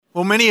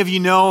Well, many of you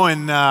know,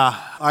 and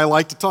I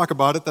like to talk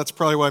about it. That's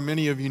probably why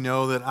many of you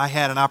know that I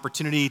had an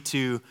opportunity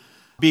to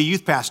be a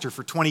youth pastor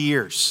for 20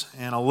 years,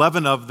 and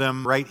 11 of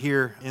them right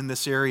here in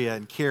this area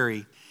in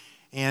Cary.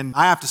 And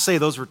I have to say,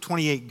 those were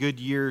 28 good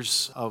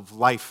years of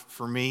life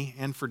for me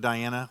and for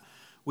Diana.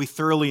 We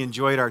thoroughly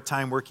enjoyed our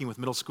time working with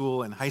middle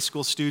school and high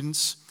school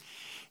students.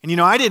 And you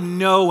know, I didn't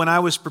know when I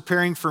was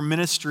preparing for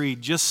ministry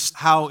just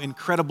how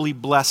incredibly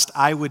blessed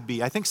I would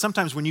be. I think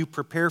sometimes when you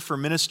prepare for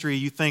ministry,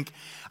 you think,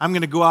 I'm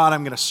going to go out,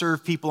 I'm going to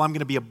serve people, I'm going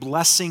to be a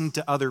blessing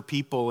to other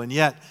people. And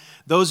yet,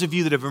 those of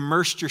you that have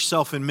immersed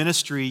yourself in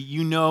ministry,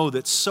 you know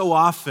that so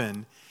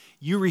often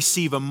you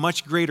receive a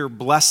much greater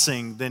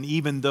blessing than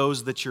even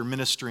those that you're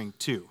ministering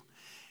to.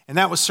 And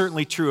that was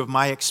certainly true of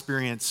my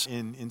experience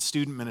in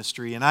student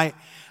ministry. And I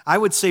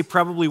would say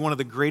probably one of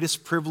the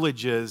greatest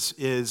privileges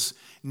is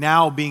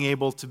now being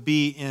able to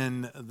be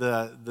in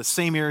the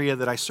same area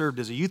that I served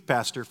as a youth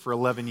pastor for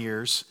 11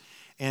 years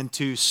and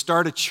to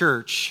start a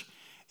church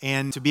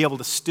and to be able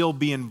to still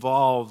be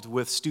involved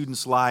with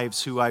students'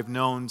 lives who I've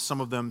known,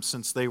 some of them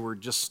since they were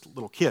just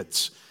little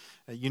kids.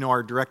 You know,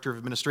 our director of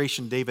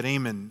administration, David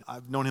Amon,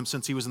 I've known him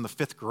since he was in the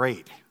 5th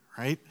grade,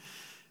 right?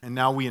 And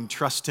now we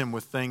entrust him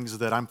with things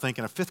that I'm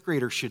thinking a 5th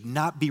grader should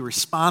not be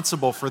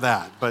responsible for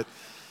that. But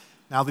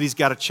now that he's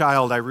got a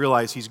child, I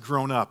realize he's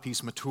grown up,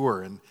 he's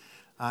mature. And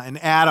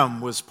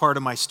Adam was part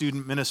of my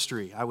student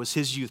ministry. I was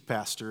his youth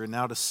pastor, and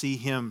now to see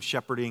him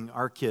shepherding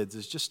our kids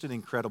is just an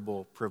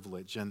incredible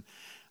privilege. And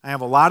I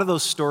have a lot of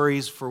those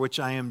stories for which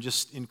I am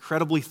just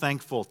incredibly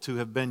thankful to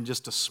have been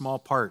just a small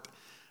part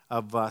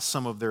of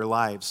some of their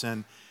lives.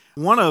 And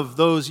one of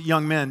those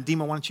young men,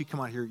 Dima, why don't you come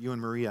out here, you and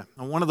Maria.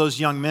 And one of those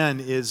young men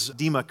is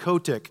Dima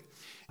Kotick.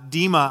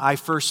 Dima, I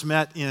first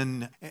met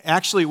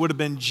actually it would have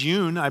been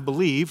June, I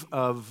believe,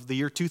 of the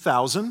year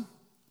 2000,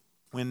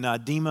 when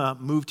Dima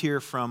moved here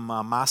from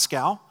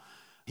Moscow.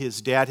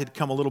 His dad had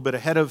come a little bit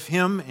ahead of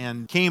him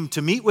and came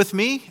to meet with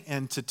me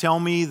and to tell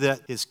me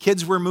that his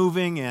kids were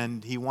moving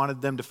and he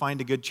wanted them to find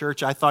a good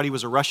church. I thought he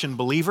was a Russian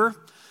believer.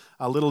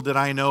 Little did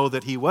I know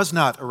that he was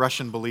not a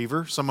Russian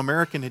believer. Some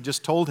American had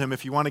just told him,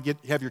 if you want to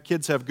have your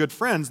kids have good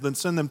friends, then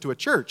send them to a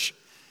church.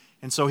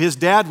 And so his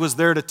dad was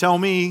there to tell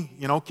me,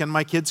 you know, can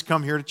my kids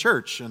come here to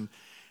church? And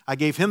I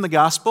gave him the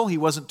gospel. He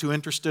wasn't too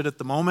interested at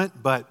the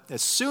moment, but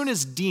as soon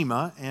as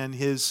Dima and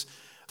his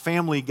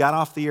family got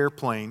off the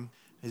airplane,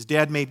 his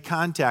dad made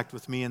contact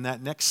with me, and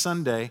that next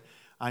Sunday,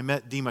 I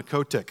met Dima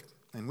Kotick.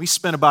 And we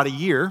spent about a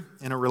year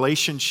in a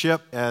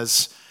relationship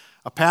as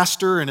a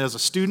pastor and as a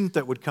student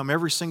that would come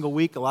every single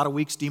week. A lot of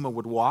weeks, Dima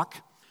would walk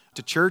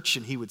to church,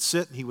 and he would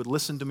sit, and he would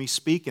listen to me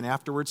speak, and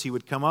afterwards he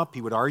would come up,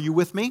 he would argue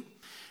with me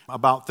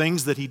about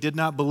things that he did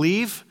not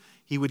believe.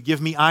 He would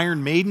give me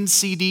Iron Maiden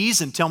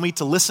CDs and tell me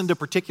to listen to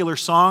particular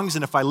songs,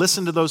 and if I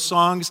listened to those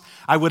songs,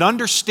 I would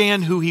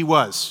understand who he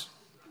was.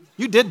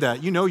 You did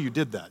that. You know you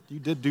did that. You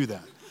did do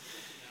that.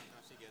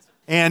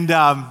 And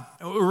a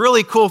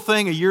really cool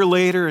thing, a year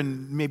later,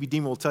 and maybe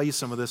Dima will tell you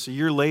some of this, a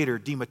year later,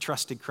 Dima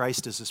trusted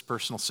Christ as his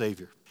personal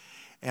Savior.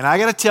 And I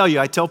got to tell you,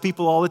 I tell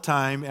people all the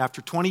time,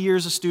 after 20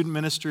 years of student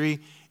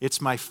ministry,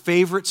 it's my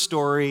favorite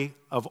story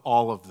of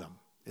all of them.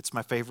 It's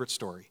my favorite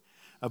story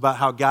about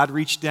how God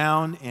reached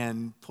down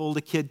and pulled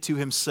a kid to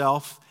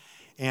himself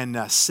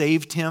and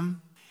saved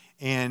him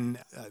and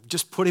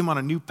just put him on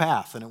a new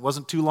path. And it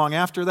wasn't too long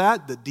after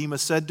that Dima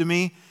said to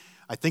me,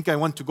 I think I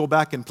want to go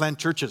back and plant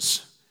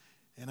churches.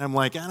 And I'm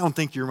like, I don't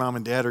think your mom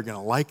and dad are going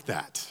to like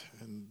that.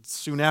 And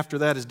soon after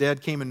that, his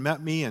dad came and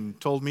met me and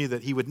told me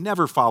that he would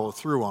never follow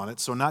through on it,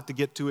 so not to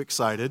get too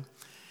excited.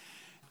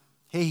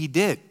 Hey, he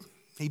did.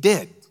 He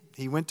did.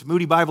 He went to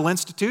Moody Bible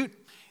Institute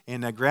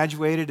and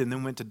graduated, and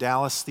then went to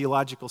Dallas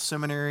Theological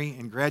Seminary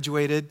and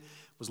graduated,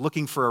 was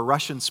looking for a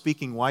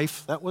Russian-speaking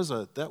wife. That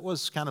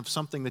was kind of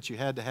something that you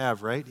had to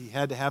have, right? You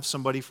had to have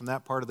somebody from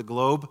that part of the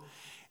globe.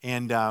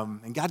 And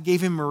God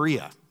gave him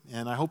Maria.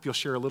 And I hope you'll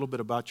share a little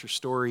bit about your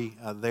story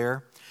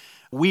there.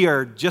 We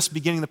are just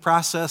beginning the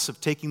process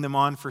of taking them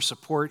on for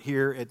support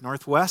here at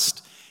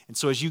Northwest. And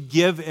so as you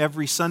give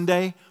every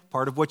Sunday,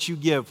 part of what you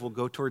give will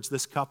go towards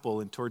this couple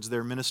and towards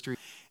their ministry.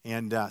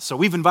 And so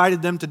we've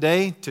invited them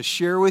today to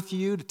share with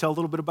you, to tell a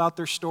little bit about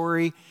their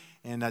story.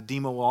 And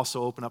Dima will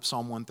also open up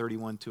Psalm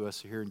 131 to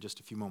us here in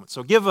just a few moments.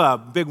 So give a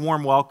big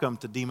warm welcome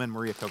to Dima and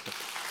Maria Kotick.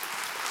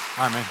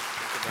 All right, man.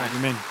 All right,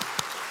 amen.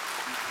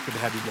 Good to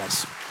have you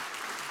guys.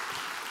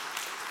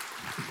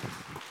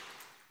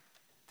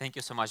 Thank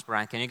you so much,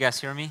 Brian. Can you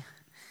guys hear me?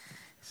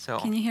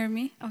 Can you hear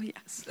me? Oh,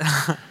 yes.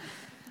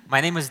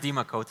 My name is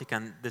Dima Kotick,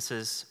 and this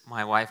is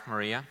my wife,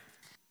 Maria.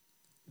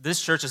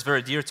 This church is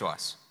very dear to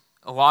us.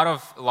 A lot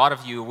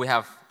of you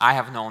I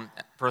have known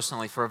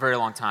personally for a very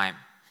long time.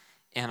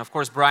 And of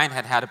course, Brian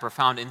had a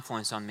profound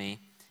influence on me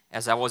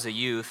as I was a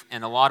youth,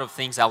 and a lot of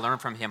things I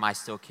learned from him I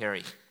still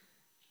carry.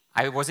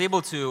 I was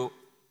able to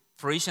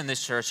preach in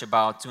this church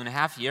about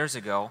 2.5 years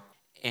ago,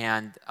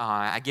 and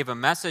I gave a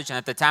message, and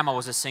at the time I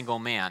was a single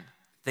man.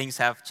 Things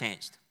have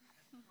changed.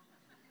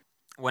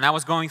 When I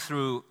was going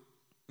through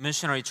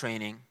missionary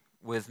training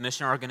with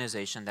mission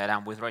organization that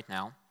I'm with right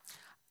now,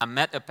 I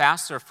met a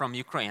pastor from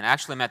Ukraine. I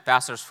actually met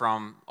pastors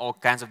from all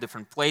kinds of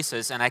different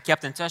places, and I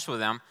kept in touch with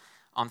them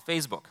on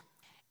Facebook.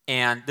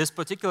 And this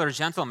particular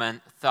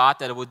gentleman thought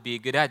that it would be a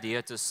good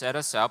idea to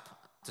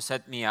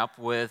set me up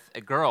with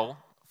a girl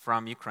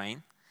from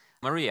Ukraine,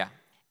 Maria.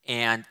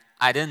 And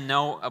I didn't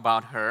know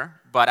about her,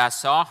 but I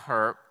saw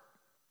her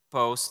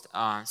post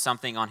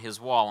something on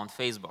his wall on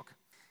Facebook,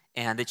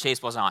 and the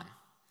chase was on.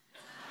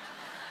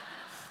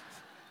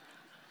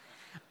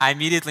 I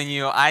immediately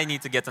knew I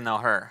need to get to know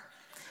her.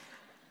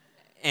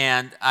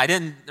 And I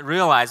didn't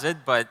realize it,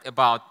 but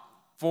about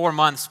 4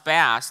 months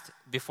passed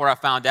before I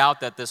found out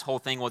that this whole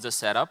thing was a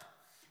setup.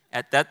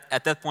 At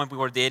that point, we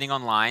were dating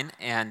online,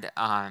 and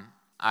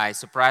I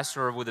surprised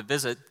her with a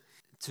visit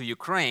to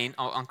Ukraine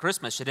on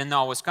Christmas. She didn't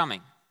know I was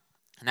coming.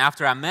 And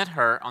after I met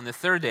her, on the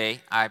third day,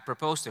 I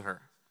proposed to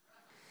her.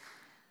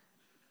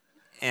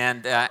 And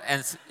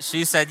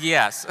she said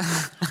yes.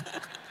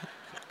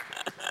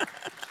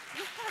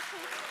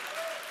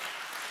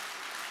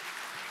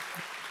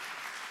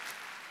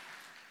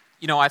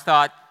 I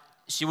thought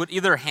she would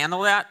either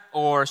handle that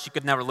or she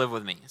could never live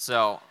with me.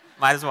 So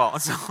might as well.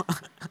 So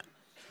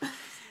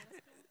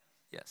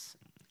yes.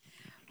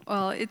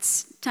 Well, it's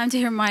time to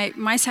hear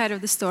my side of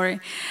the story.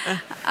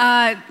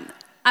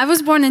 I was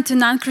born into a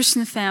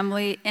non-Christian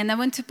family, and I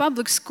went to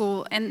public school,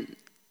 and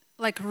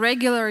like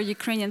regular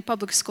Ukrainian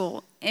public school.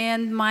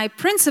 And my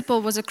principal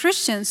was a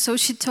Christian, so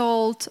she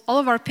told all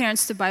of our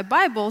parents to buy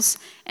Bibles,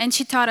 and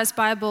she taught us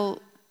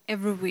Bible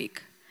every week.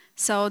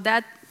 So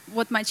that's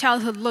what my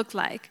childhood looked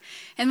like.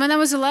 And when I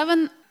was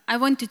 11, I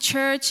went to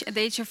church. At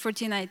the age of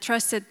 14, I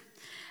trusted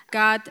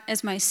God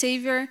as my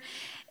Savior.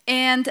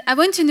 And I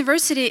went to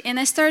university, and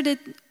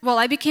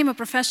I became a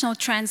professional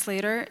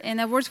translator, and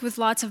I worked with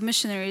lots of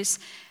missionaries.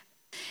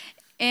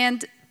 And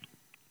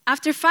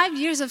after 5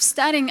 years of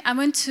studying, I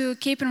went to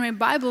Cape Henry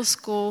Bible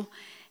School,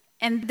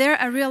 and there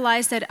I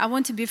realized that I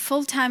want to be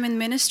full-time in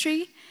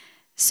ministry.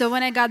 So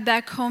when I got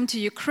back home to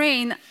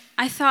Ukraine,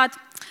 I thought,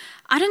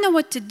 I don't know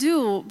what to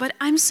do, but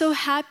I'm so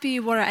happy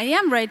where I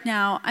am right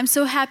now. I'm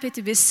so happy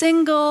to be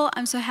single.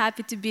 I'm so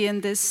happy to be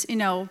in this,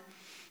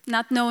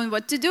 not knowing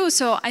what to do.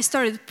 So I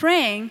started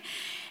praying.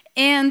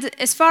 And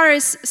as far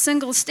as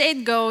single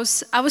state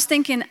goes, I was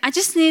thinking, I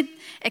just need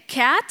a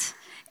cat,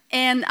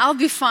 and I'll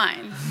be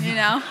fine,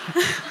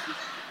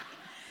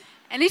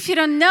 And if you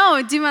don't know,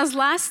 Dima's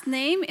last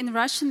name in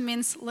Russian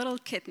means little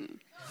kitten.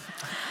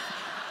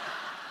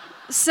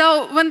 So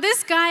when this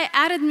guy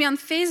added me on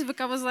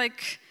Facebook, I was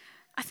like,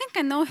 I think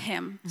I know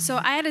him. So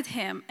I added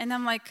him, and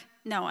I'm like,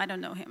 no, I don't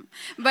know him.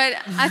 But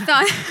I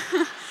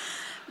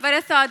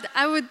thought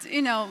I would,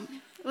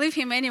 leave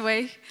him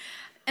anyway.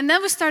 And then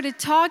we started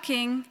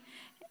talking,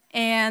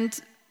 and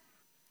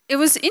it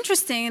was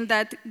interesting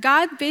that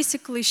God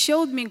basically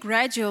showed me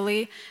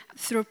gradually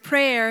through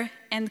prayer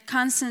and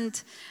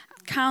constant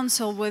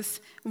counsel with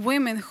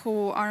women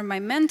who are my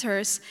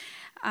mentors.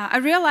 I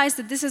realized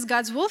that this is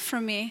God's will for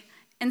me.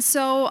 And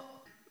so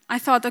I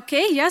thought,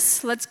 okay,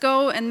 yes, let's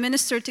go and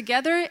minister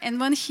together. And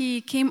when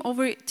he came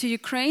over to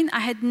Ukraine,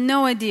 I had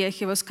no idea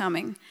he was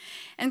coming.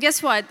 And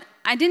guess what?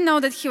 I didn't know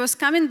that he was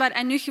coming, but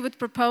I knew he would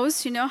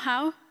propose. You know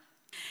how?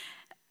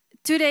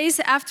 2 days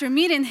after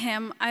meeting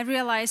him, I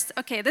realized,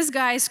 okay, this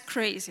guy is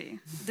crazy.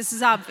 This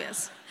is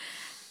obvious.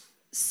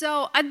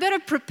 So I'd better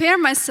prepare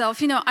myself.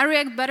 I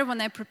react better when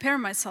I prepare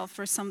myself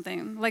for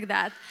something like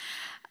that.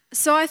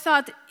 So I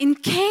thought, in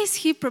case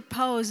he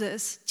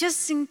proposes, just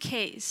in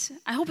case,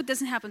 I hope it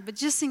doesn't happen, but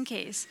just in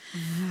case,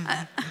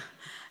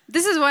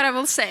 this is what I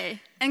will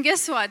say. And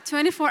guess what?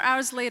 24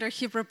 hours later,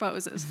 he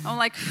proposes. I'm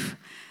like,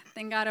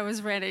 thank God I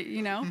was ready,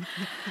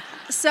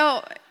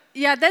 So,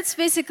 yeah, that's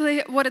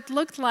basically what it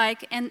looked like.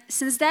 And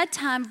since that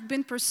time, I've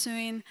been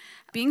pursuing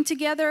being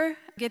together,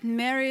 getting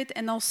married,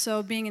 and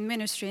also being in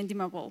ministry. And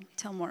Dima will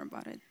tell more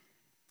about it.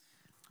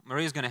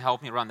 Maria's going to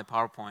help me run the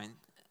PowerPoint.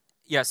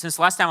 Yeah, since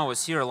last time I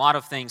was here, a lot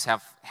of things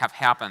have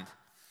happened.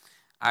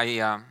 I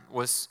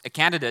was a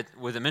candidate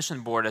with the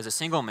mission board as a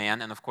single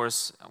man, and of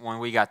course, when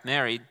we got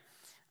married,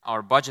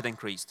 our budget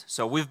increased.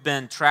 So we've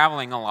been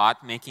traveling a lot,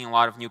 making a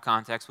lot of new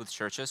contacts with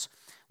churches.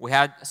 We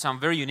had some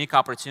very unique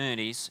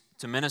opportunities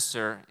to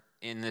minister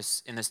in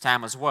this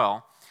time as well.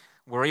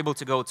 We're able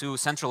to go to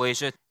Central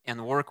Asia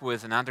and work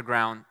with an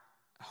underground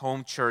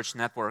home church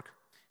network,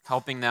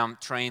 helping them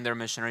train their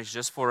missionaries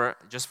just for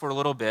a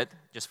little bit,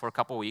 just for a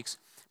couple weeks.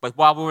 But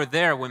while we were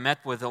there, we met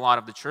with a lot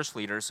of the church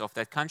leaders of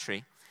that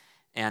country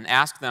and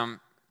asked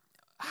them,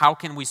 how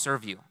can we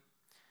serve you?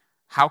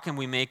 How can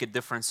we make a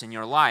difference in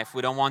your life?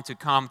 We don't want to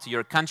come to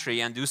your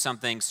country and do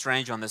something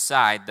strange on the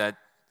side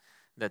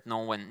that no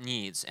one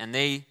needs. And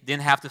they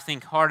didn't have to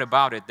think hard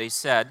about it. They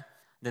said,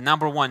 the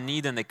number one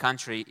need in the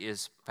country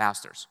is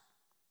pastors.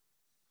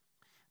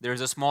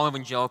 There's a small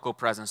evangelical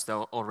presence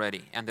though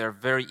already, and they're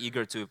very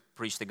eager to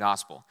preach the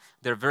gospel.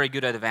 They're very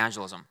good at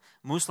evangelism.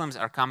 Muslims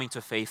are coming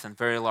to faith in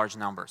very large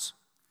numbers.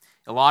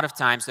 A lot of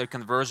times their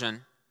conversion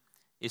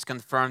is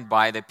confirmed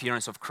by the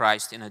appearance of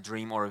Christ in a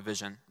dream or a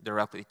vision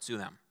directly to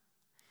them.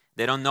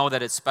 They don't know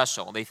that it's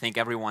special. They think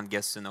everyone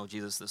gets to know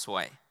Jesus this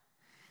way.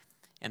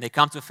 And they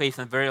come to faith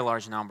in very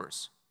large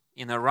numbers.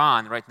 In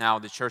Iran, right now,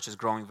 the church is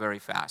growing very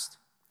fast.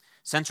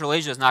 Central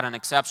Asia is not an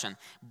exception.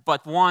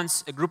 But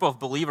once a group of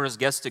believers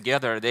gets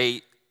together,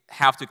 they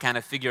have to kind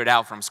of figure it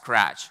out from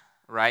scratch,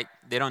 right?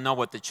 They don't know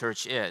what the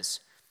church is.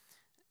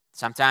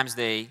 Sometimes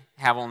they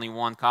have only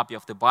one copy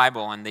of the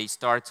Bible, and they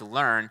start to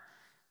learn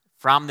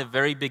from the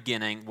very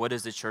beginning what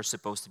is the church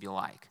supposed to be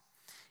like.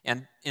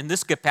 And in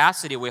this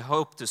capacity, we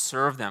hope to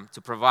serve them,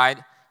 to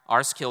provide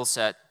our skill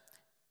set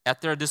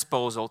at their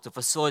disposal to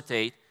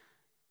facilitate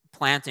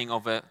planting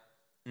of a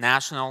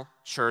national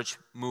church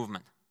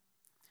movement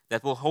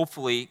that will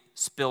hopefully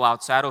spill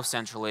outside of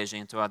Central Asia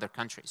into other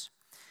countries.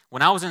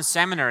 When I was in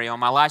seminary,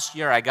 on my last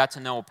year, I got to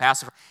know a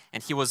pastor,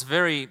 and he was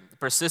very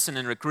persistent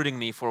in recruiting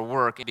me for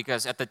work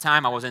because at the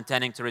time I was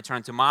intending to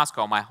return to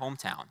Moscow, my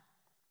hometown.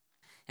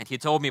 And he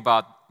told me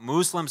about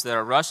Muslims that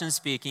are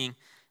Russian-speaking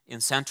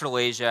in Central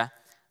Asia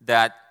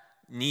that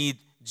need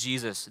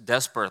Jesus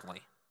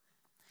desperately.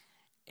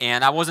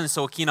 And I wasn't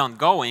so keen on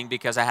going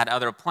because I had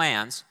other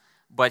plans,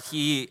 but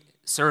he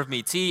served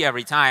me tea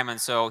every time, and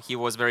so he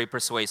was very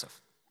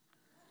persuasive.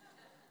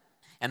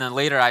 And then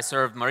later I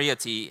served Maria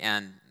tea,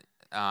 and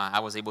I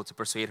was able to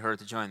persuade her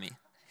to join me.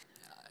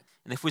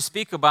 And if we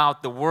speak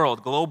about the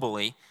world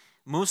globally,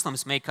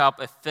 Muslims make up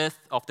a fifth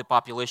of the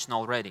population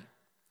already.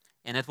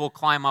 And it will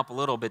climb up a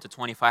little bit to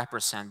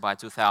 25% by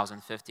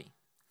 2050.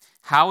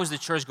 How is the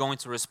church going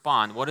to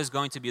respond? What is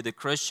going to be the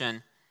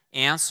Christian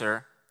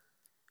answer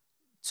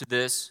to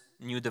this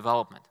new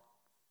development?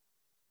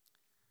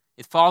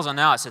 It falls on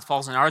us, it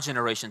falls on our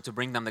generation to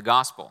bring them the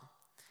gospel.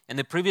 And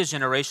the previous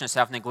generations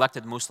have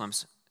neglected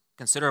Muslims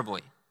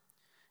considerably.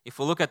 If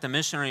we look at the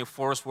missionary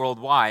force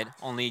worldwide,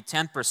 only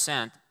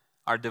 10%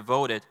 are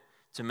devoted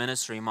to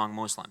ministry among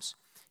Muslims.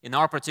 In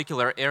our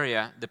particular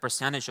area, the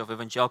percentage of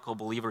evangelical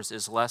believers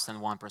is less than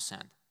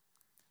 1%.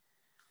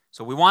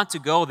 So we want to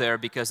go there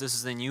because this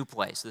is a new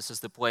place. This is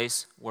the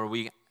place where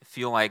we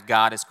feel like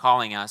God is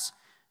calling us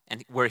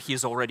and where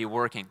He's already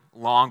working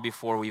long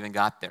before we even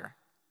got there.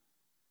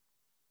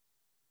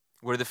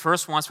 We're the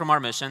first ones from our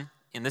mission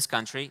in this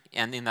country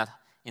and in that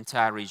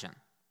entire region.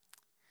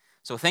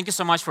 So thank you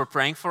so much for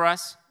praying for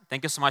us.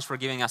 Thank you so much for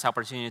giving us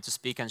opportunity to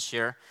speak and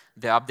share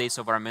the updates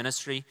of our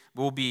ministry.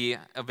 We'll be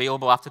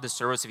available after the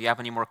service if you have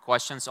any more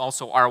questions.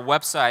 Also, our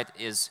website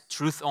is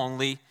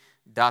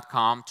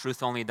truthonly.com.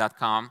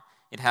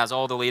 It has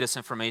all the latest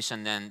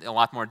information and a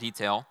lot more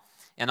detail.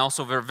 And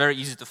also, we're very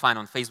easy to find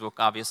on Facebook,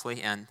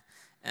 obviously, and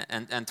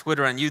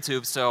Twitter and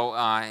YouTube. So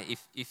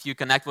if you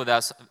connect with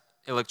us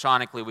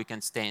electronically, we can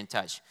stay in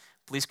touch.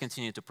 Please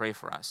continue to pray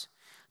for us.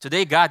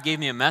 Today, God gave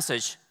me a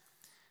message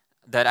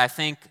that I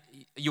think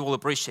you will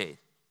appreciate.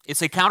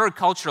 It's a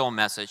countercultural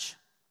message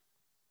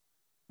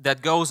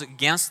that goes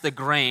against the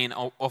grain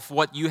of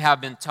what you have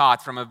been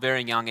taught from a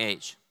very young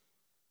age.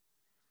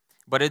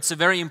 But it's a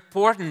very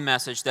important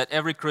message that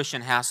every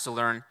Christian has to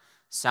learn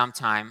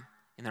sometime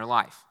in their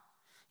life.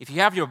 If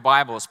you have your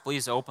Bibles,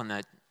 please open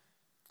it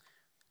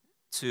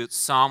to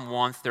Psalm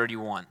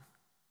 131.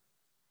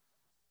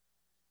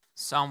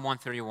 Psalm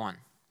 131.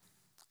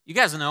 You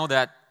guys know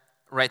that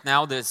right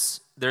now there's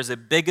the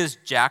biggest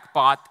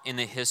jackpot in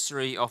the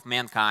history of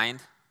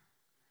mankind.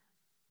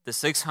 The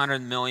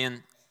 $600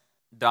 million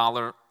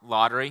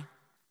lottery.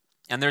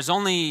 And there's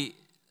only,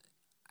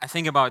 I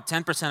think, about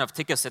 10% of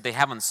tickets that they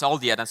haven't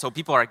sold yet. And so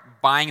people are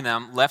buying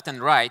them left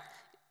and right,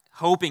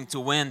 hoping to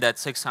win that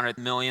 $600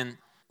 million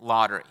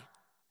lottery.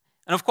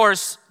 And of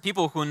course,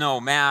 people who know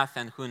math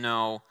and who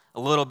know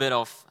a little bit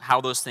of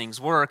how those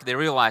things work, they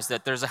realize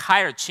that there's a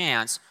higher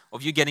chance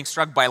of you getting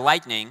struck by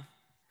lightning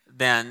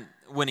than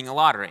winning a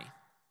lottery.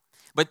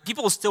 But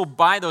people still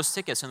buy those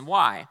tickets, and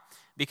why?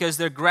 Because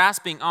they're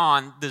grasping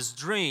on this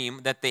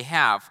dream that they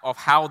have of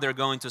how they're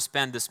going to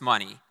spend this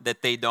money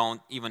that they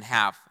don't even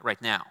have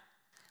right now.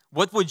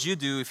 What would you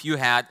do if you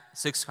had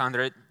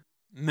 $600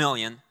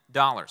 million?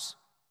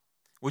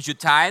 Would you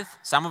tithe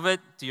some of it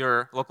to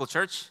your local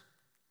church?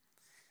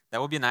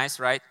 That would be nice,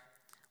 right?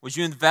 Would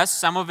you invest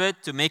some of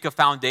it to make a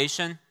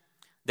foundation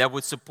that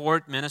would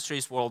support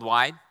ministries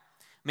worldwide?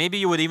 Maybe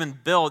you would even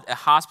build a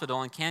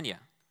hospital in Kenya.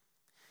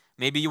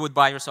 Maybe you would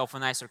buy yourself a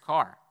nicer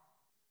car,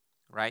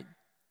 right?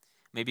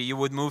 Maybe you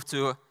would move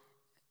to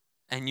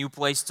a new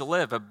place to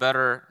live, a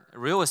better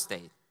real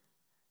estate.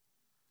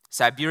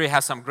 Siberia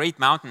has some great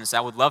mountains. I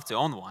would love to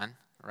own one,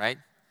 right?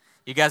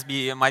 You guys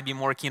might be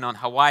more keen on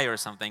Hawaii or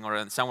something,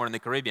 or somewhere in the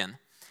Caribbean.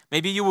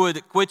 Maybe you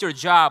would quit your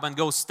job and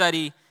go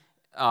study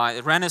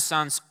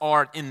Renaissance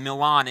art in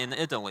Milan, in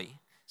Italy.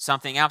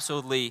 Something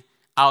absolutely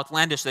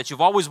outlandish that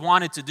you've always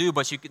wanted to do,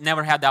 but you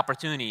never had the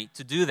opportunity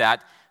to do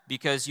that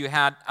because you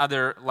had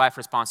other life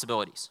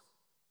responsibilities.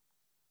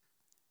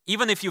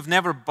 Even if you've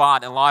never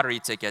bought a lottery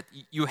ticket,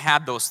 you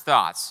had those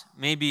thoughts.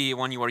 Maybe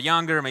when you were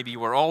younger, maybe you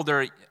were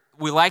older.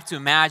 We like to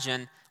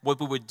imagine what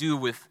we would do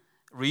with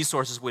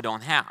resources we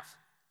don't have.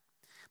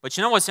 But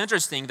you know what's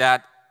interesting?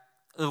 That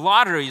the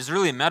lottery is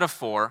really a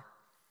metaphor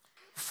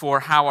for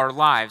how our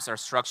lives are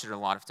structured a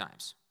lot of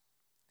times.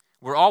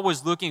 We're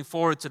always looking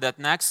forward to that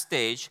next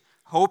stage,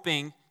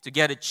 hoping to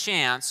get a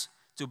chance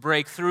to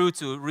break through,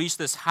 to reach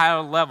this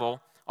higher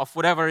level of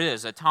whatever it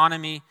is,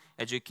 autonomy,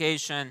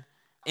 education,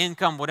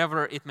 income,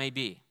 whatever it may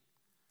be.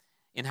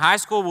 In high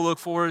school, we'll look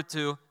forward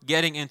to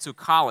getting into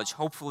college,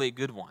 hopefully a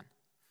good one.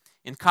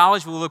 In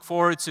college, we'll look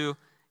forward to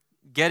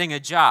getting a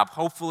job,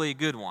 hopefully a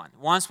good one.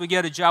 Once we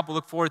get a job, we'll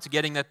look forward to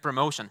getting that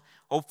promotion,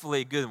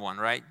 hopefully a good one,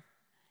 right?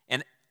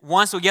 And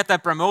once we get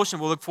that promotion,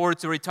 we'll look forward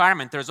to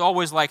retirement. There's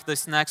always like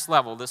this next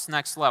level, this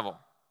next level.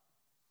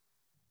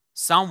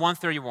 Psalm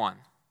 131.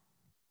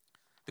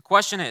 The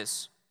question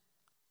is,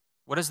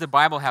 what does the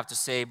Bible have to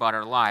say about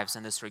our lives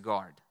in this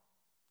regard?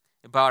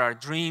 About our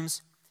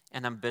dreams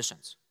and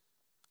ambitions?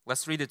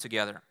 Let's read it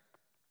together.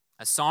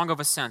 A Song of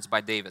Ascents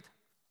by David.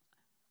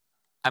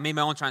 I made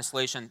my own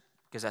translation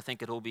because I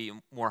think it will be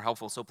more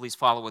helpful, so please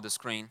follow with the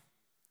screen.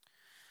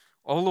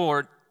 O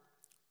Lord,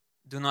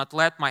 do not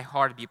let my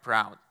heart be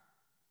proud,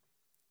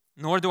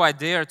 nor do I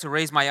dare to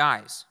raise my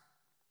eyes.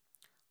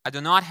 I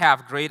do not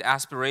have great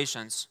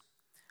aspirations,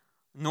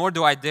 nor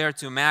do I dare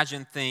to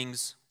imagine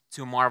things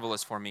too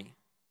marvelous for me.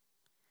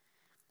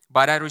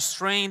 But I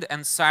restrained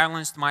and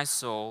silenced my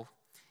soul,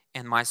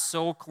 and my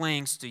soul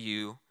clings to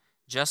you,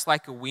 just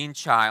like a weaned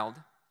child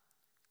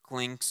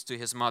clings to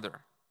his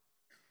mother.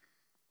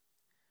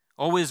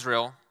 O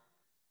Israel,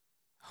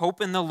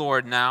 hope in the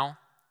Lord now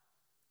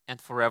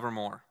and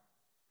forevermore.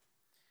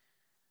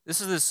 This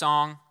is the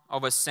Song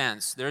of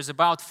Ascents. There's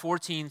about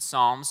 14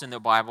 psalms in the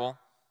Bible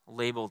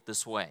labeled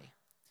this way.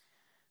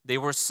 They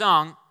were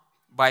sung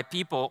by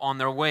people on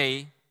their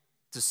way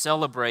to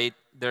celebrate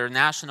their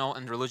national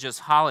and religious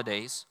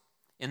holidays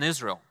in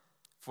Israel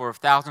for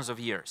thousands of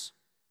years.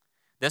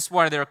 That's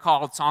why they're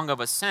called Song of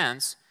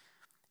Ascents,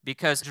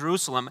 because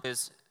Jerusalem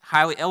is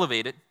highly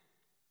elevated,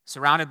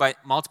 surrounded by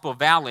multiple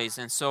valleys,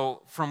 and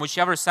so from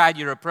whichever side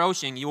you're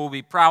approaching, you will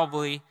be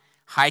probably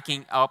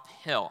hiking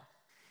uphill.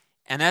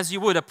 And as you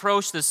would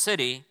approach the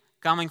city,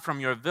 coming from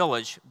your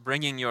village,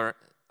 bringing your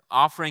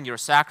offering, your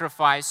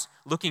sacrifice,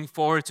 looking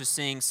forward to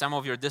seeing some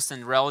of your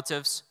distant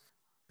relatives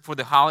for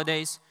the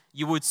holidays,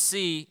 you would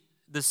see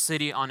the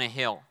city on a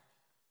hill.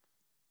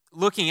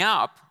 Looking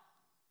up,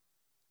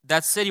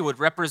 that city would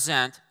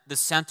represent the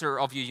center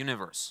of your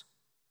universe.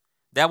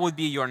 That would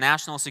be your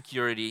national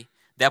security.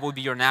 That would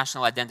be your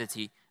national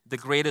identity, the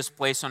greatest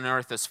place on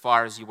earth as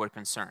far as you were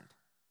concerned.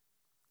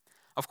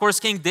 Of course,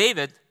 King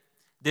David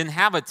didn't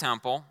have a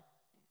temple.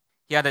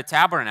 He had a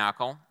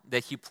tabernacle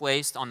that he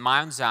placed on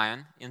Mount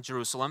Zion in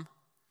Jerusalem,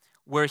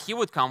 where he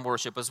would come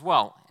worship as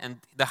well. And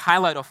the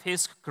highlight of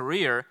his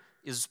career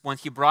is when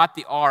he brought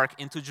the ark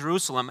into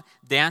Jerusalem,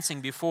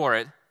 dancing before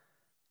it,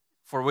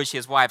 for which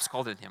his wife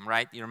scolded him,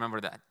 right? You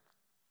remember that.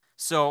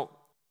 So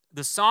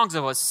the songs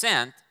of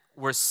ascent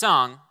were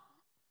sung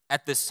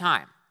at this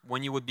time,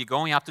 when you would be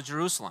going up to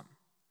Jerusalem.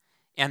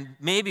 And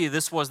maybe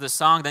this was the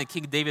song that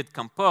King David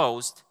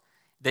composed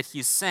that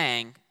he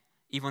sang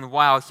even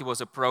while he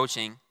was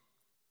approaching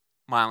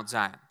Mount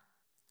Zion.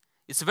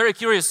 It's a very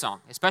curious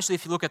song, especially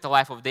if you look at the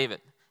life of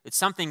David. It's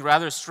something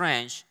rather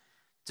strange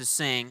to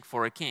sing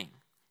for a king.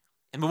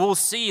 And we will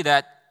see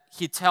that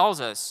he tells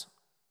us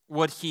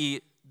what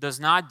he does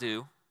not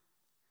do,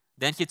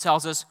 then he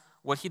tells us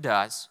what he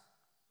does,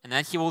 and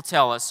then he will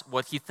tell us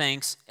what he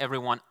thinks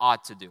everyone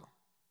ought to do.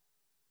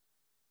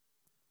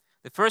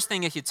 The first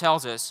thing that he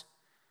tells us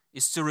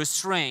is to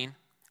restrain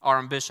our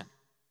ambition.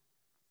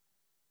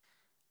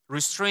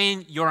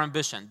 Restrain your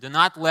ambition. Do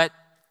not let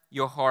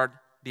your heart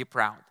be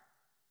proud.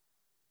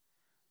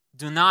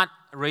 Do not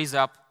raise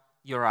up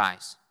your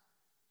eyes.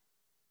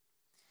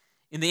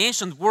 In the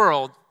ancient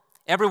world,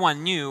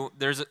 everyone knew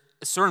there's a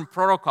certain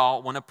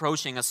protocol when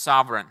approaching a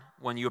sovereign,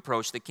 when you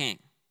approach the king.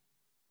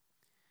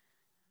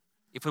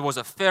 If it was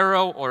a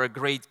pharaoh or a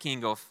great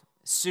king of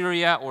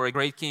Syria or a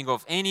great king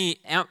of any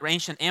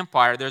ancient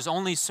empire, there's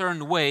only a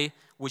certain way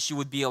which you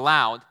would be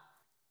allowed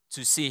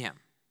to see him.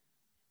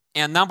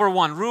 And number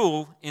one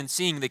rule in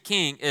seeing the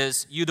king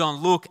is you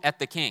don't look at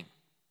the king.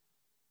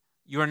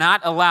 You're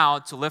not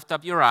allowed to lift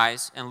up your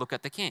eyes and look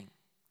at the king.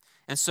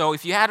 And so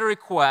if you had a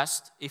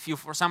request, if you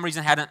for some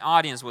reason had an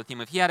audience with him,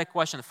 if he had a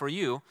question for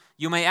you,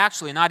 you may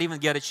actually not even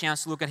get a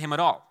chance to look at him at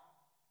all.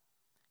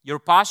 Your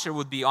posture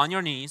would be on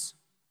your knees,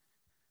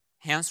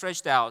 hands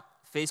stretched out,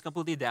 face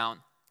completely down,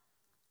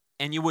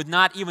 and you would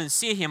not even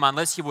see him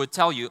unless he would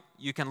tell you,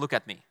 you can look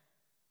at me.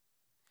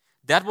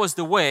 That was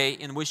the way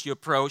in which you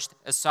approached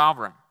a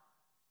sovereign.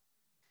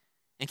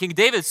 And King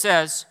David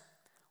says,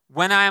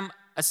 when I'm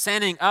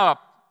ascending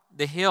up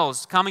the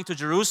hills, coming to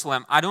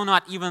Jerusalem, I do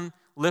not even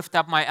lift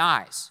up my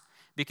eyes,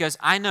 because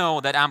I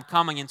know that I'm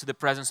coming into the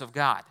presence of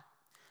God.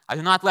 I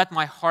do not let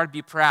my heart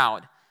be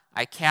proud.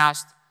 I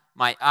cast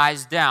my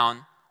eyes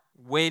down,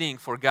 waiting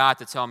for God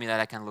to tell me that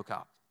I can look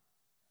up.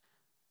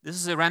 This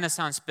is a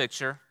Renaissance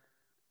picture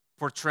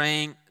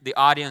portraying the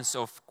audience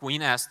of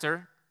Queen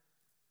Esther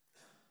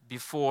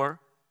before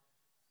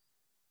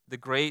the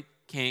great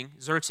King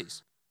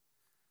Xerxes.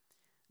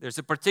 There's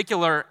a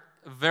particular,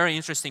 very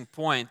interesting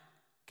point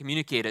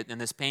communicated in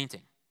this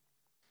painting.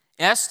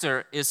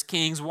 Esther is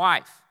King's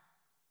wife.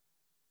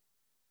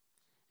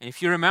 And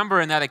if you remember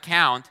in that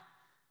account,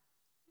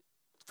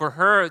 for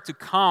her to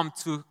come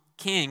to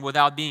King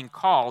without being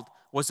called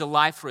was a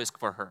life risk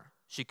for her.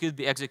 she could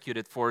be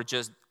executed for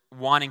just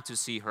wanting to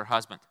see her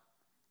husband.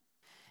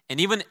 And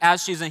even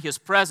as she's in his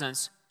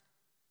presence,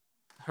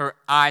 her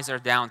eyes are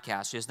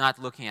downcast. She's not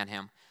looking at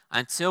him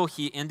until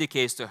he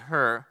indicates to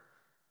her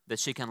that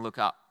she can look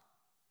up.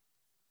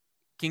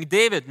 King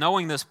David,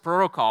 knowing this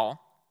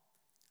protocol,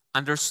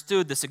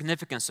 understood the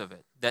significance of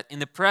it, that in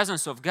the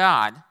presence of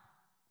God,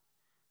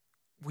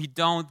 we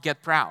don't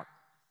get proud.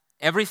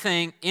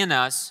 Everything in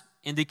us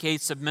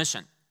indicates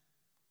submission.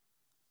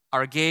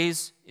 Our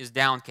gaze is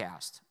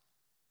downcast.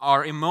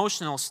 Our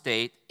emotional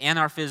state and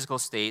our physical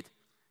state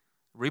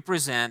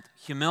represent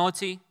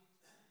humility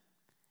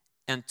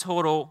and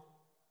total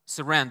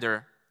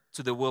surrender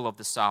to the will of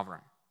the sovereign.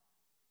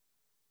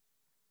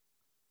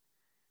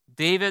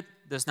 David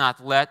does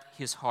not let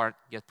his heart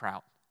get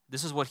proud.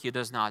 This is what he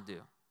does not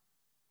do.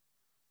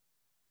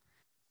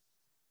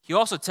 He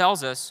also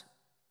tells us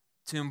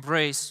to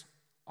embrace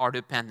our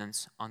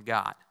dependence on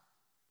God.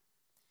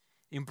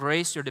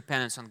 Embrace your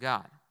dependence on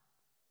God.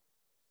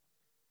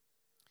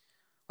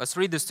 Let's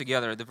read this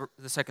together,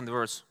 the second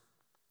verse.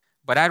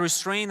 But I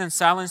restrained and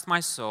silenced my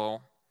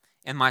soul,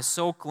 and my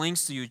soul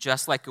clings to you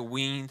just like a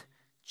weaned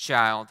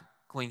child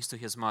clings to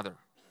his mother.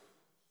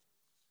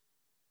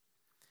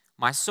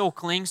 My soul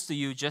clings to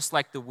you just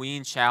like the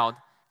weaned child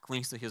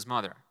clings to his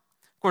mother.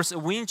 Of course, a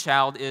weaned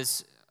child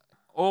is an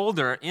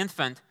older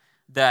infant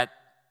that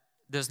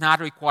does not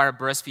require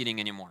breastfeeding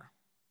anymore.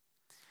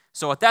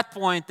 So at that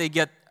point, they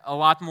get a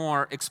lot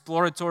more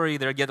exploratory,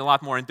 they get a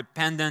lot more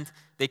independent,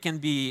 they can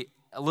be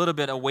a little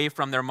bit away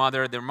from their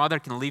mother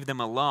can leave them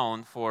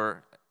alone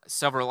for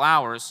several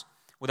hours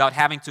without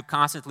having to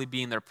constantly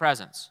be in their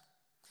presence.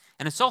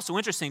 And it's also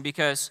interesting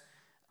because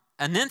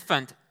an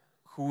infant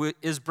who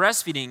is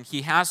breastfeeding,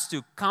 he has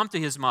to come to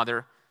his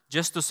mother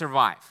just to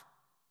survive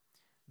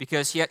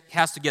because he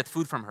has to get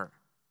food from her.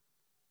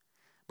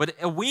 But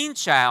a weaned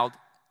child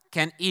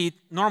can eat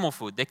normal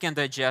food. They can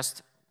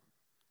digest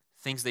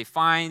things they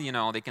find,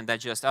 they can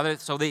digest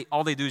others. So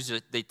all they do is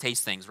just, they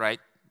taste things, right?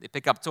 They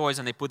pick up toys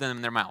and they put them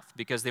in their mouth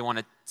because they want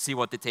to see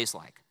what they taste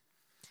like.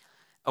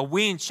 A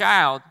weaned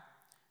child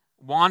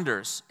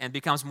wanders and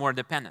becomes more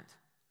independent.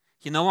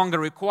 He no longer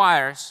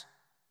requires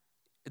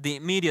the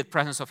immediate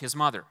presence of his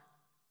mother.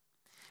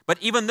 But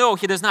even though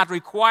he does not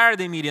require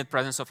the immediate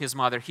presence of his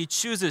mother, he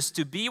chooses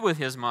to be with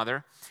his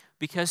mother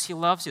because he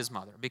loves his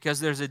mother, because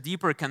there's a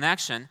deeper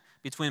connection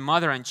between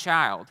mother and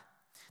child,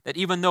 that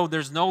even though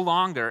there's no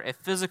longer a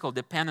physical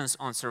dependence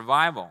on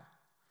survival,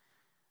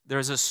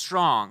 there's a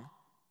strong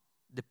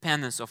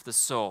dependence of the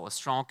soul, a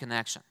strong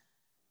connection.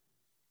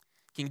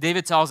 King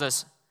David tells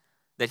us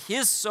that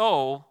his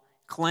soul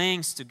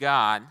clings to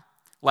God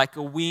like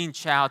a weaned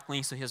child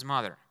clings to his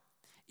mother.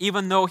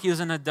 Even though he is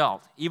an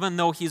adult, even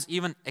though he's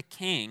even a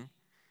king,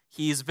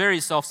 he is very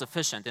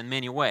self-sufficient in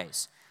many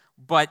ways.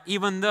 But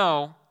even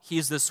though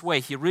he's this way,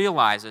 he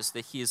realizes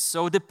that he is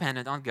so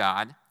dependent on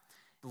God,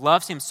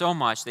 loves him so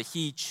much that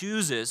he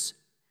chooses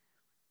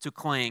to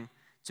cling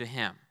to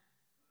him.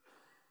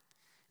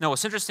 Now,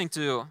 it's interesting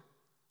to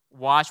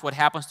watch what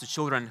happens to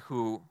children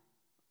who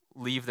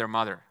leave their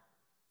mother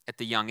at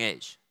the young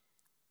age.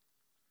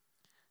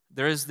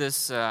 There is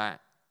this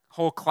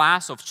whole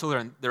class of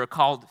children. They're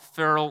called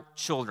feral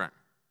children.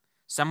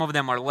 Some of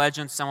them are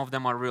legends, some of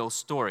them are real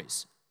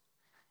stories.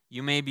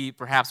 You may be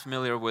perhaps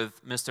familiar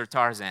with Mr.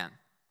 Tarzan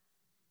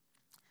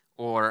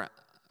or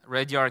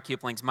Rudyard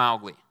Kipling's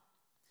Mowgli.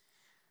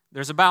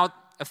 There's about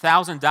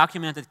 1,000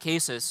 documented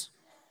cases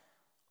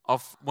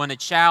of when a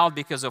child,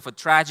 because of a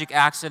tragic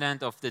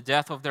accident, of the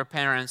death of their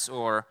parents,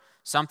 or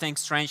something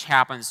strange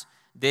happens,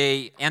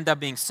 they end up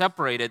being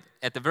separated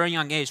at a very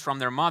young age from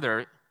their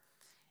mother,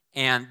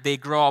 and they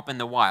grow up in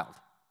the wild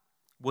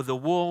with the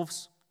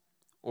wolves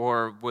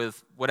or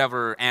with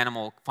whatever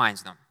animal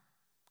finds them.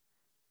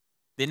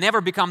 They never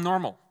become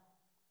normal.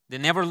 They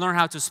never learn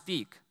how to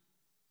speak.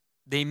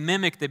 They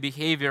mimic the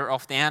behavior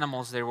of the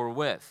animals they were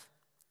with.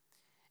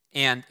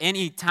 And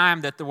any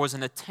time that there was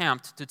an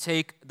attempt to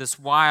take this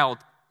wild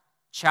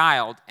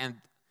child and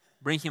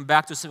bring him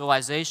back to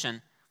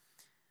civilization,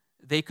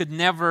 they could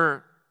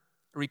never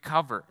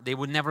recover. They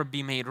would never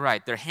be made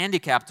right. They're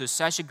handicapped to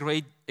such a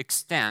great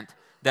extent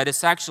that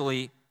it's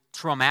actually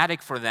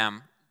traumatic for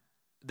them.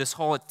 This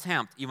whole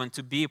attempt even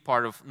to be a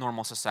part of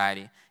normal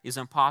society is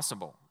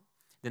impossible.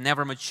 They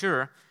never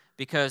mature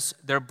because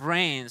their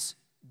brains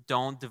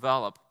don't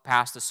develop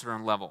past a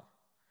certain level.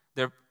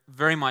 They're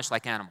very much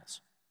like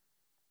animals.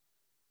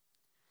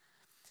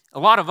 A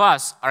lot of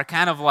us are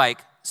kind of like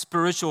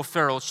spiritual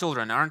feral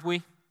children, aren't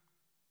we?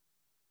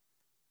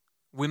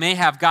 We may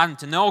have gotten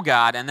to know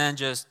God and then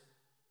just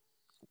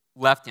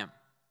left Him,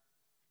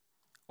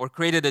 or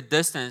created a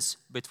distance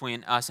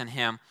between us and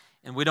Him,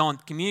 and we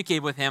don't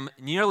communicate with Him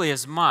nearly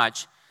as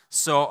much,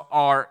 so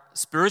our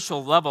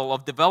spiritual level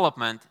of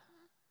development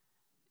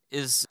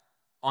is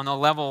on a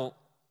level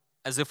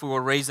as if we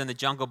were raised in the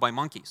jungle by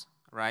monkeys,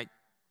 right?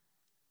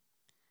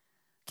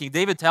 King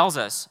David tells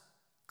us,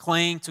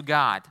 cling to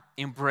God,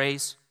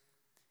 embrace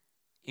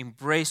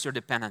your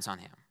dependence on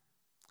Him.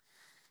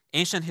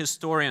 Ancient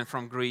historian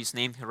from Greece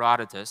named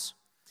Herodotus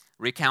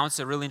recounts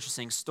a really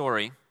interesting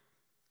story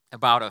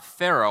about a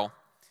Pharaoh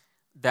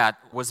that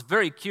was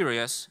very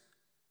curious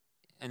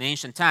in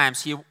ancient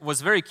times. He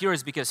was very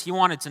curious because he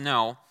wanted to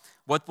know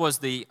what was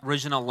the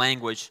original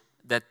language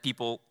that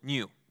people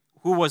knew.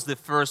 Who was the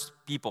first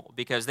people?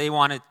 Because they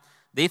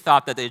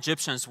thought that the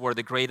Egyptians were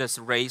the greatest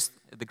race,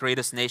 the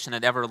greatest nation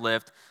that ever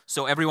lived,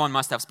 so everyone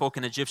must have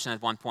spoken Egyptian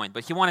at one point.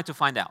 But he wanted to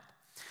find out.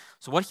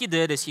 So what he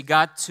did is he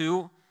got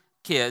two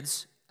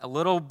kids, a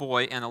little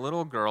boy and a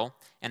little girl,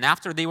 and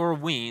after they were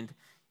weaned,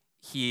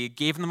 he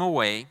gave them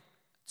away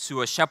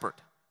to a shepherd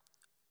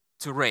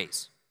to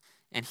raise.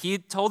 And he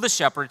told the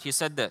shepherd, he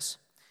said this,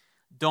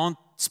 don't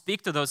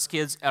speak to those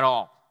kids at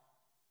all.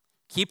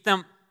 Keep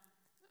them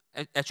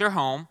at your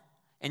home,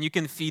 and you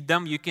can feed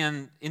them, you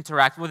can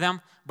interact with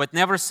them, but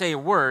never say a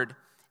word.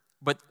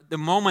 But the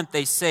moment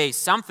they say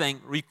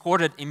something,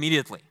 record it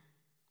immediately.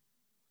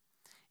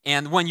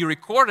 And when you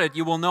record it,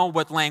 you will know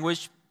what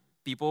language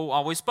people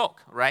always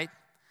spoke, right?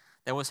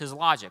 That was his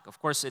logic. Of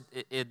course,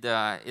 it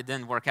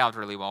didn't work out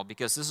really well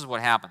because this is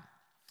what happened.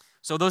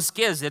 So those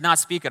kids did not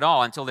speak at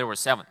all until they were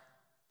 7.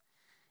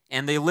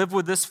 And they lived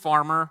with this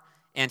farmer,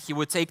 and he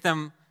would take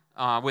them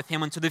with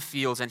him into the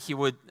fields, and he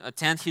would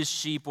tend his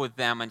sheep with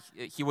them, and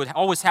he would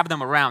always have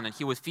them around, and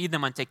he would feed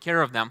them and take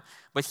care of them,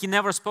 but he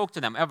never spoke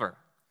to them ever.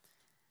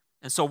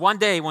 And so one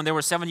day, when they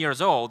were 7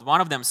 years old,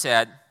 one of them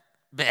said,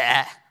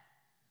 "Bah."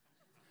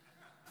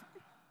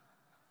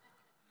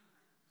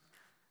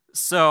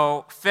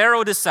 So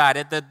Pharaoh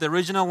decided that the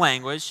original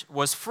language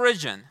was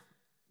Phrygian,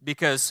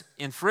 because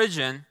in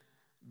Phrygian,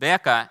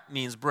 beka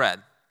means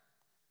bread.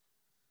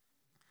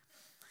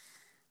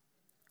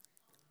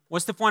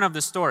 What's the point of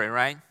the story,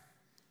 right?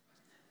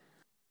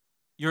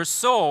 Your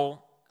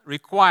soul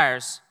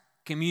requires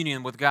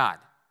communion with God.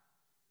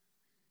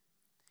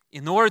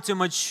 In order to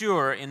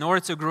mature, in order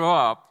to grow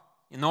up,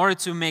 in order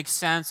to make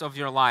sense of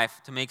your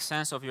life, to make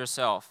sense of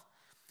yourself,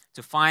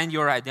 to find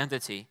your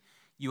identity,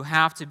 you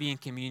have to be in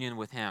communion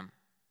with Him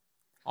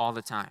all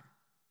the time.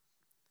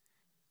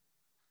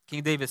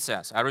 King David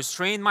says, I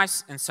restrain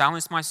and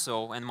silence my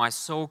soul, and my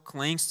soul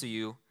clings to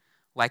you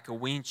like a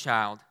weaned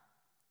child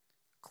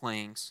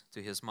clings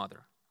to his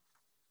mother.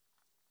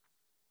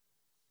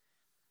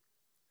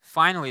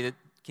 Finally,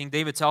 King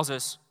David tells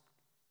us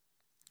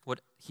what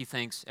he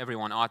thinks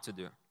everyone ought to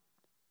do. He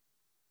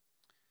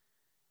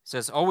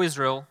says, O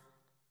Israel,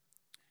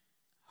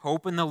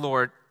 hope in the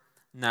Lord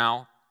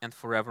now and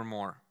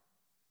forevermore.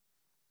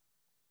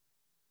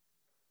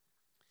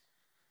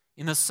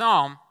 In the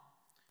psalm,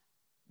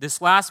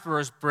 this last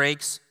verse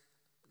breaks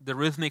the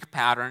rhythmic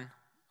pattern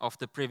of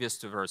the previous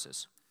 2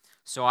 verses.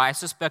 So I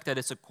suspect that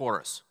it's a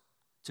chorus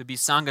to be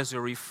sung as a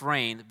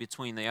refrain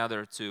between the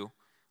other 2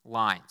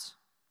 lines.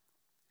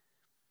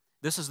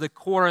 This is the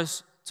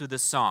chorus to the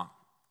song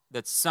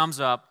that sums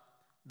up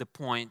the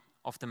point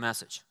of the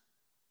message.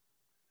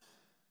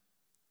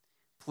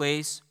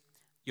 Place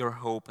your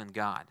hope in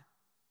God.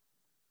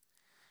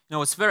 You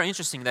know, it's very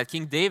interesting that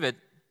King David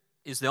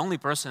is the only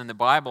person in the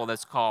Bible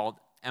that's called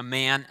a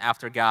man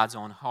after God's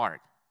own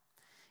heart.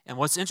 And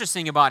what's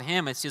interesting about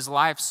him is his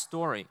life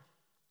story.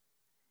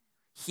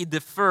 He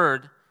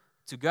deferred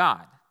to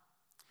God.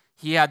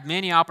 He had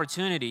many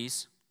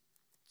opportunities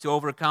to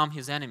overcome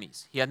his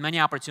enemies. He had many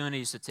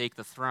opportunities to take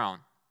the throne.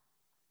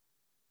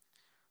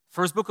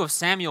 First book of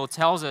Samuel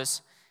tells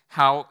us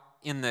how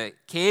in the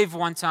cave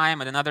one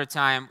time, at another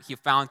time, he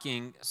found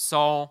King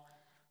Saul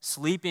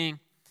sleeping,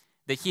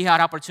 that he had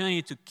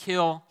opportunity to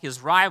kill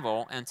his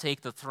rival and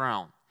take the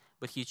throne,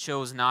 but he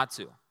chose not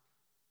to.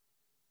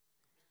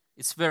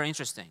 It's very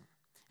interesting.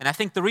 And I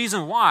think the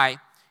reason why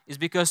is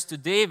because to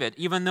David,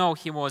 even though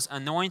he was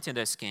anointed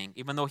as king,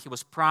 even though he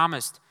was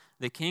promised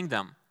the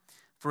kingdom,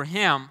 for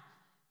him,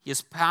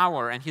 his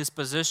power and his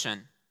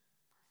position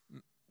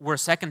were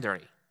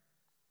secondary.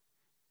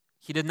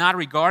 He did not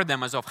regard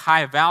them as of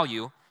high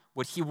value.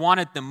 What he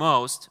wanted the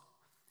most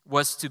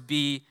was to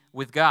be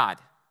with God.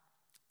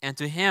 And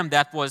to him,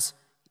 that was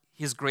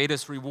his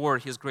greatest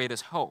reward, his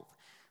greatest hope.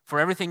 For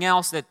everything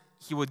else that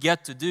he would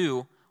get to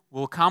do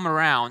will come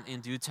around in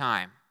due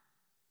time.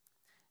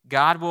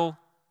 God will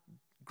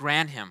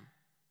grant him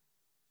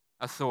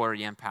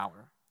authority and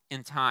power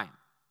in time.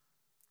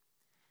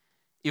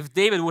 If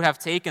David would have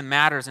taken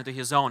matters into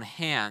his own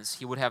hands,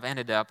 he would have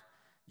ended up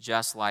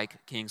just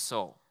like King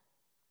Saul.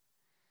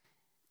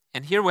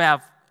 And here we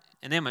have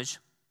an image.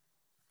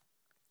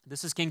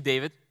 This is King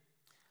David.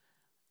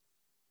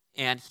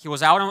 And he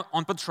was out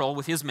on patrol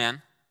with his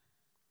men.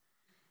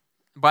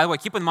 By the way,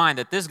 keep in mind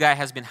that this guy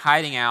has been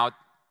hiding out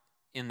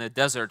in the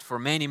desert for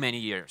many, many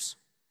years.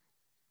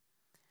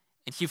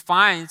 And he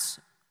finds,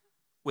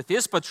 with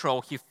his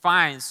patrol, he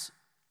finds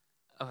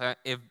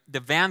the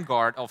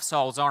vanguard of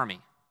Saul's army.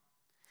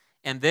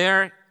 And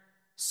there,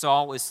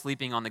 Saul is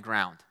sleeping on the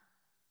ground.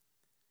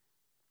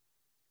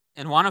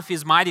 And one of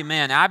his mighty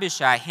men,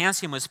 Abishai, hands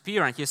him a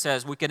spear and he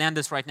says, we can end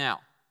this right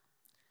now.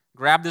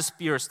 Grab the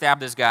spear, stab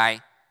this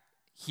guy.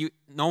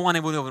 No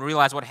one would even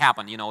realize what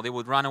happened. You know, they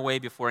would run away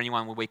before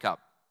anyone would wake up.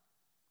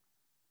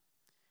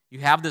 You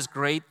have this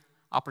great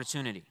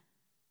opportunity.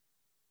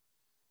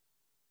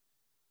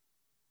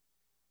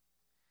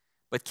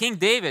 But King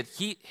David,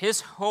 his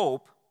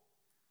hope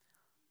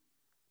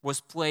was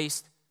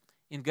placed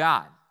in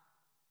God.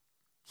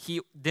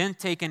 He didn't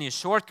take any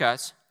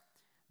shortcuts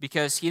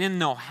because he didn't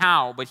know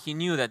how, but he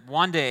knew that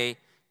one day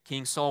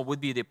King Saul would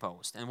be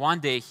deposed, and one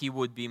day he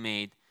would be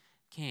made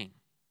king.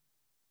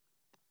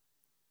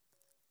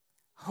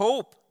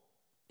 Hope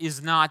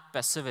is not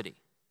passivity.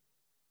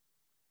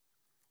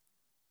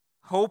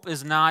 Hope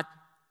is not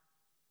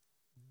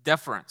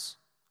deference,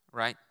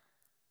 right?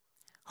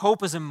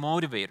 Hope is a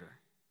motivator.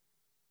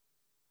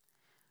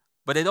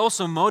 But it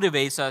also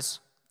motivates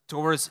us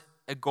towards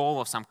a goal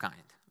of some kind,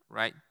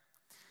 right?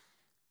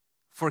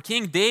 For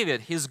King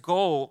David, his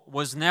goal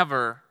was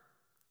never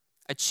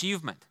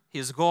achievement.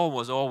 His goal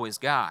was always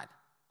God.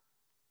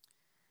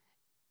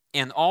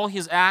 And all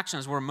his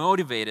actions were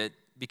motivated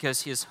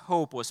because his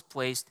hope was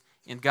placed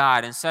in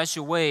God in such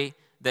a way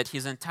that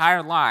his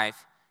entire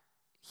life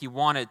he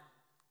wanted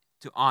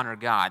to honor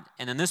God.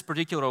 And in this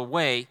particular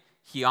way,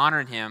 he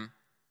honored him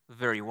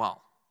very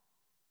well.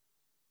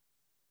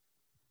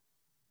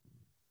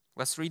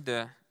 Let's read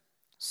the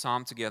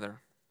psalm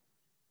together.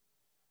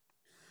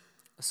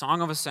 A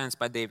Song of Ascents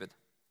by David.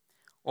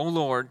 O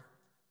Lord,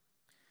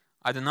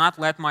 I do not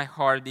let my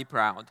heart be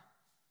proud,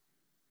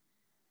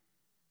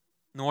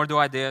 nor do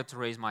I dare to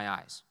raise my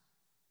eyes.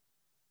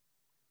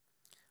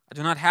 I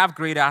do not have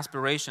great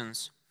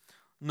aspirations,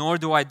 nor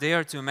do I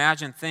dare to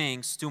imagine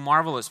things too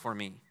marvelous for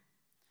me.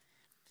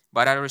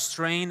 But I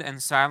restrained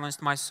and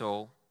silenced my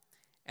soul,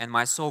 and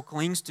my soul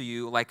clings to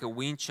you like a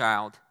weaned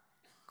child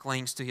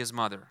clings to his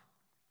mother.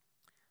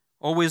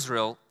 O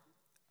Israel,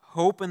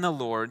 hope in the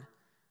Lord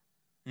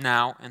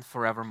now and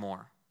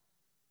forevermore.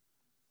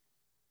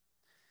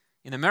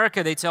 In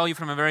America, they tell you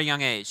from a very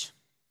young age,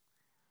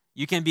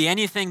 you can be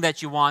anything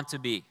that you want to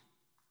be.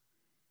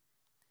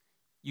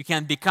 You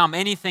can become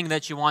anything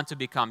that you want to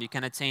become. You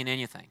can attain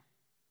anything.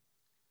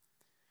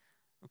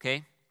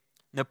 Okay?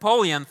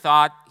 Napoleon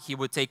thought he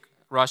would take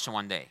Russia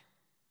one day.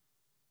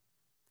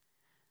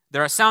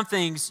 There are some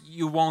things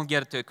you won't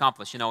get to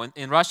accomplish. You know,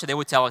 in Russia, they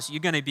would tell us, you're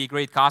going to be a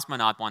great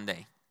cosmonaut one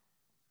day.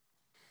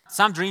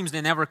 Some dreams,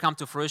 they never come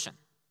to fruition.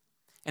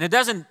 And it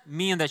doesn't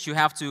mean that you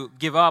have to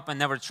give up and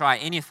never try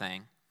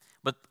anything.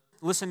 But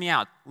listen me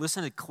out.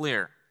 Listen it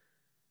clear.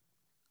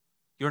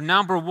 Your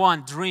number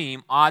one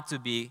dream ought to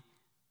be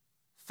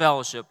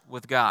fellowship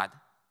with God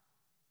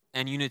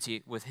and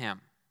unity with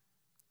Him.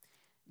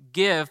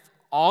 Give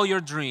all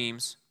your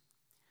dreams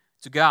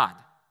to God.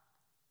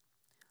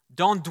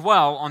 Don't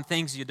dwell on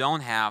things you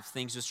don't have,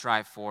 things you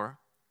strive for,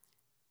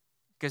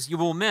 because you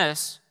will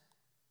miss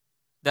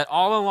that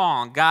all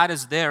along God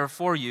is there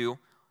for you,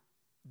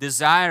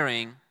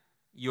 desiring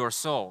your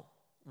soul,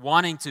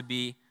 wanting to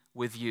be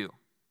with you.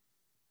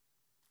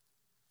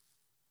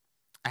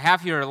 I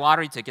have here a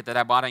lottery ticket that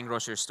I bought in a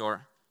grocery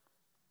store.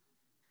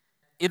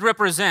 It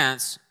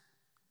represents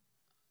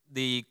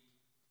the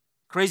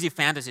crazy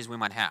fantasies we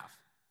might have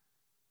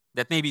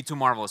that may be too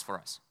marvelous for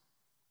us.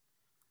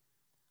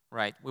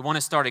 Right? We want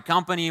to start a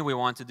company, we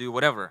want to do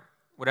whatever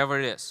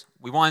it is.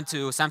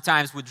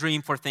 Sometimes we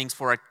dream for things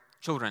for our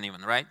children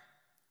even, right?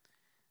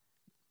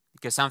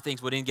 Because some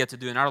things we didn't get to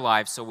do in our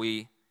lives, so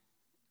we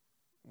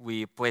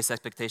place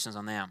expectations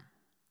on them.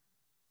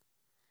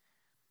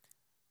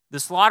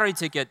 This lottery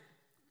ticket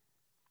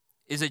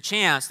is a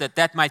chance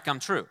that might come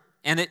true.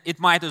 And it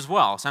might as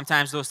well.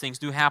 Sometimes those things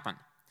do happen.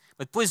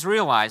 But please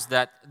realize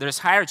that there's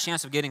higher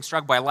chance of getting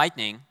struck by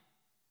lightning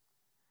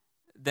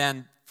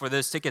than for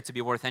this ticket to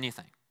be worth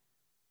anything.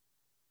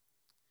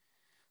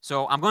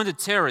 So I'm going to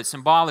tear it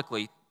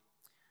symbolically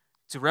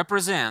to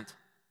represent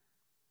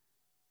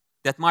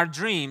that my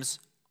dreams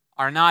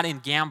are not in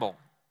gamble,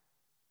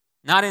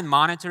 not in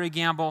monetary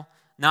gamble,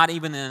 not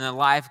even in a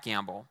life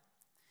gamble,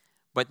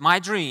 but my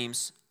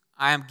dreams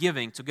I am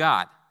giving to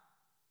God.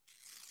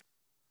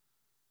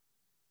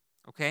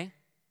 Okay?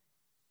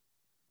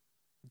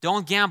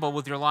 Don't gamble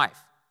with your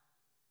life.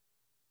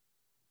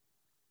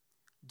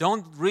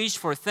 Don't reach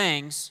for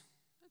things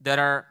that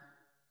are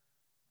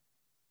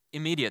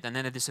immediate and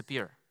then they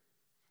disappear.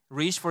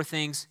 Reach for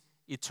things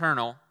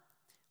eternal.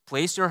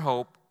 Place your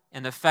hope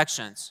and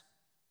affections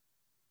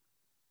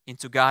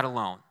into God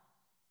alone.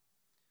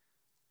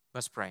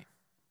 Let's pray.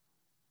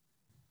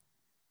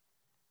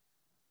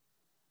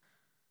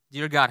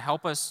 Dear God,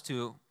 help us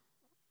to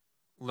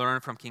learn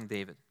from King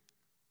David.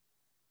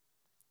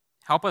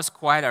 Help us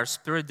quiet our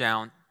spirit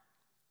down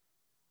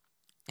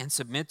and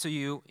submit to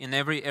you in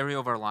every area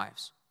of our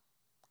lives,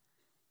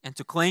 and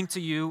to cling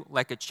to you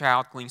like a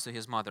child clings to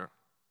his mother.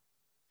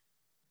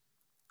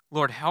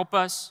 Lord, help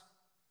us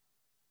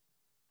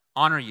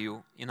honor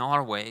you in all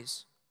our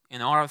ways,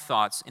 in all our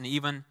thoughts, and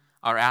even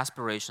our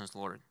aspirations,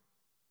 Lord.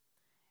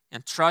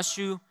 And trust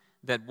you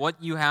that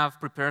what you have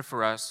prepared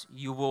for us,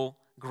 you will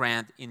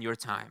grant in your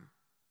time.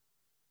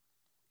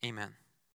 Amen.